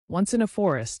Once in a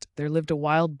forest, there lived a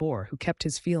wild boar who kept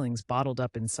his feelings bottled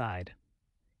up inside.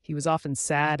 He was often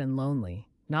sad and lonely,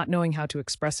 not knowing how to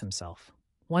express himself.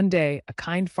 One day, a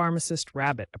kind pharmacist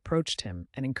rabbit approached him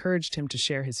and encouraged him to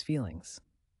share his feelings.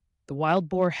 The wild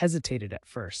boar hesitated at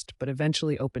first, but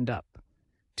eventually opened up.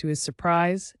 To his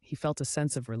surprise, he felt a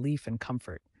sense of relief and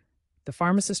comfort. The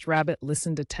pharmacist rabbit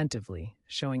listened attentively,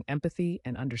 showing empathy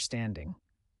and understanding.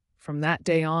 From that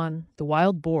day on, the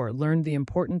wild boar learned the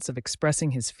importance of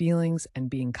expressing his feelings and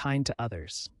being kind to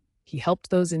others. He helped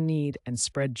those in need and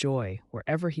spread joy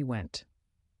wherever he went.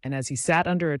 And as he sat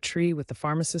under a tree with the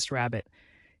pharmacist rabbit,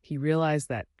 he realized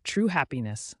that true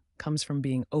happiness comes from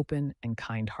being open and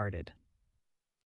kind-hearted.